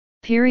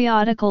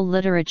Periodical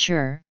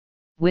literature,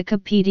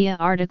 Wikipedia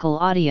article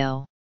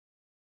audio.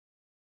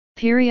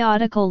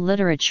 Periodical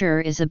literature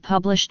is a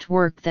published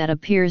work that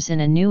appears in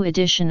a new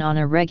edition on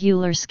a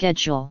regular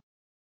schedule.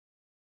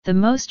 The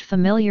most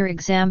familiar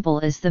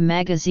example is the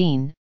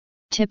magazine,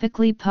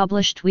 typically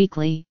published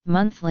weekly,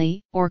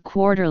 monthly, or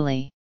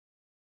quarterly.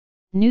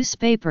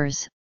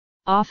 Newspapers,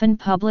 often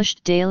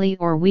published daily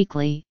or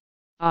weekly,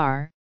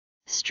 are,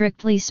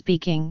 strictly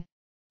speaking,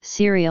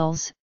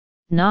 serials,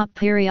 not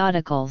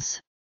periodicals.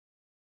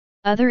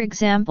 Other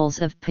examples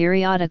of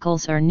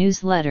periodicals are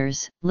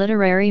newsletters,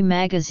 literary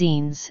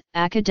magazines,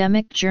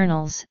 academic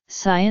journals,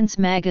 science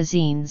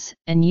magazines,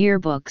 and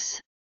yearbooks.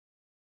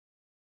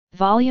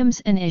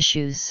 Volumes and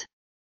issues.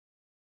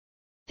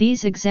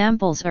 These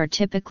examples are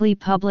typically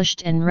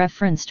published and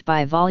referenced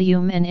by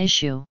volume and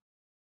issue.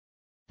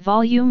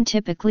 Volume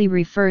typically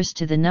refers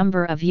to the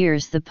number of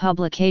years the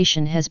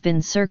publication has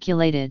been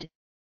circulated.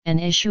 An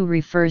issue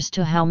refers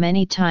to how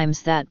many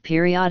times that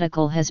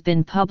periodical has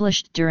been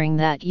published during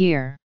that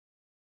year.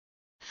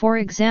 For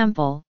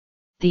example,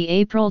 the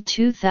April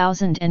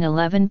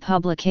 2011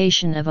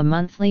 publication of a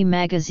monthly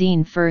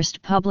magazine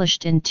first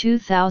published in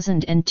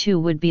 2002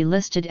 would be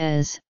listed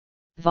as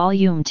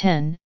Volume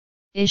 10,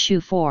 Issue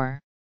 4.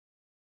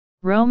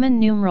 Roman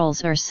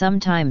numerals are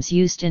sometimes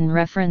used in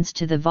reference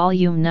to the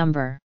volume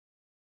number.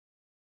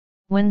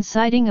 When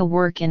citing a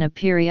work in a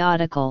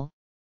periodical,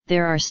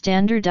 there are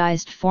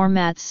standardized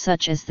formats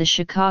such as the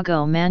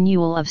Chicago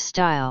Manual of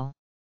Style.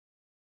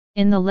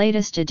 In the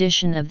latest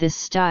edition of this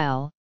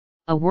style,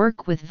 a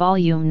work with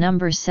volume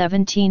number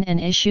 17 and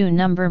issue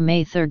number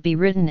may 3rd be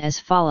written as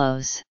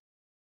follows.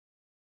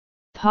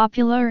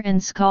 Popular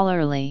and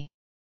scholarly.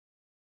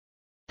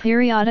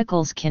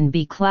 Periodicals can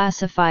be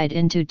classified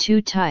into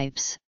two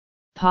types,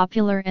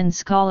 popular and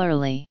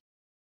scholarly.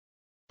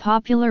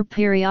 Popular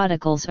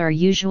periodicals are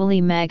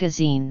usually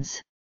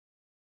magazines.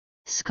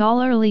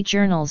 Scholarly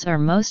journals are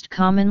most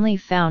commonly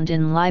found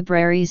in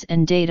libraries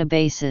and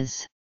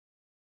databases.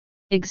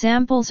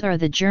 Examples are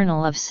the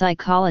Journal of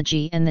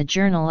Psychology and the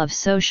Journal of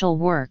Social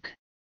Work.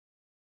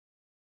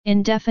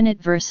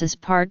 Indefinite versus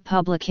part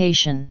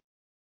publication.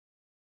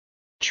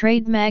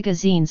 Trade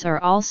magazines are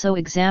also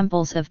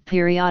examples of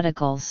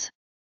periodicals.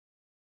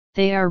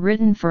 They are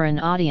written for an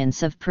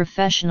audience of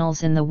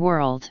professionals in the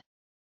world.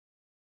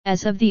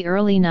 As of the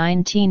early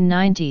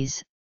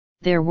 1990s,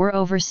 there were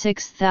over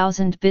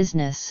 6,000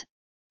 business,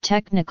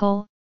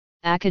 technical,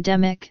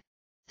 academic,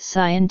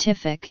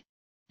 scientific,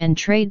 and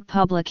trade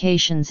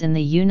publications in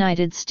the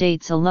United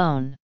States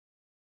alone.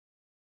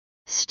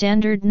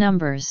 Standard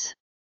numbers.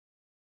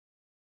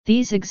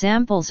 These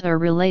examples are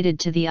related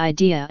to the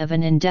idea of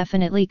an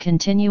indefinitely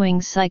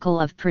continuing cycle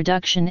of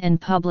production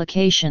and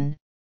publication.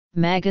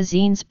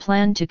 Magazines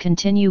plan to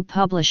continue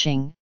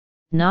publishing,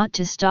 not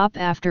to stop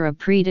after a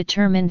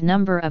predetermined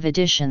number of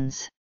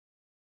editions.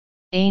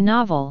 A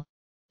novel,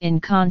 in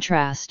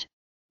contrast,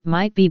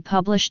 might be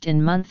published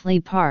in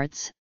monthly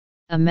parts,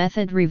 a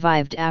method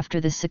revived after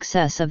the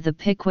success of the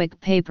Pickwick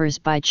Papers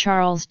by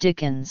Charles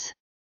Dickens.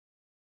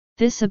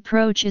 This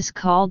approach is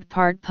called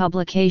part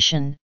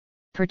publication,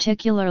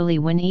 particularly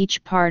when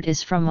each part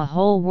is from a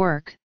whole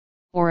work,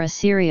 or a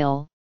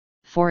serial,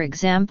 for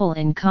example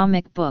in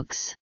comic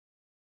books.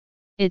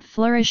 It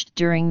flourished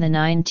during the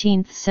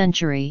 19th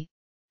century,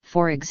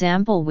 for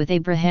example with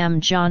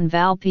Abraham John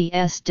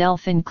Valpy's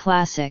Delphin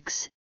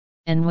Classics,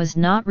 and was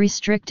not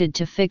restricted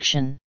to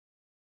fiction.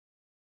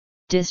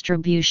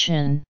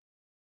 Distribution.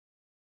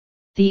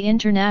 The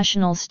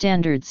International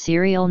Standard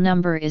Serial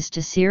Number is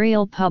to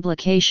serial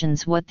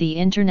publications what the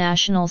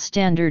International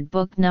Standard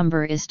Book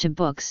Number is to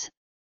books,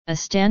 a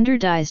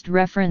standardized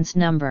reference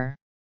number.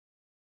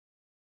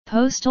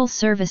 Postal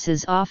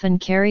services often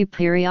carry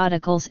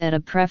periodicals at a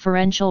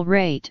preferential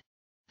rate.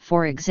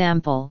 For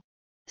example,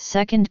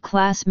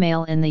 second-class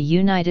mail in the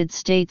United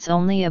States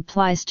only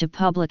applies to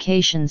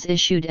publications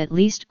issued at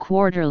least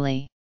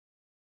quarterly.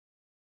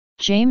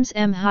 James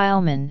M.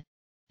 Heilman,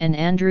 and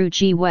Andrew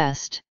G.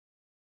 West.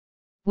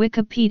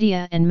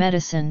 Wikipedia and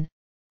Medicine,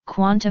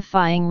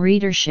 Quantifying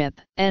Readership,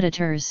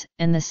 Editors,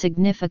 and the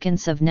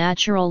Significance of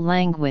Natural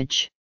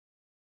Language.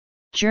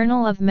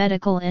 Journal of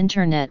Medical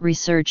Internet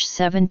Research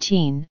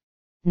 17,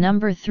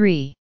 Number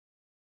 3.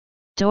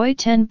 doi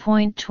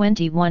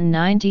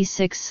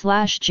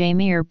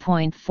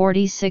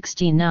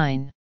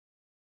 10.2196/Jameer.4069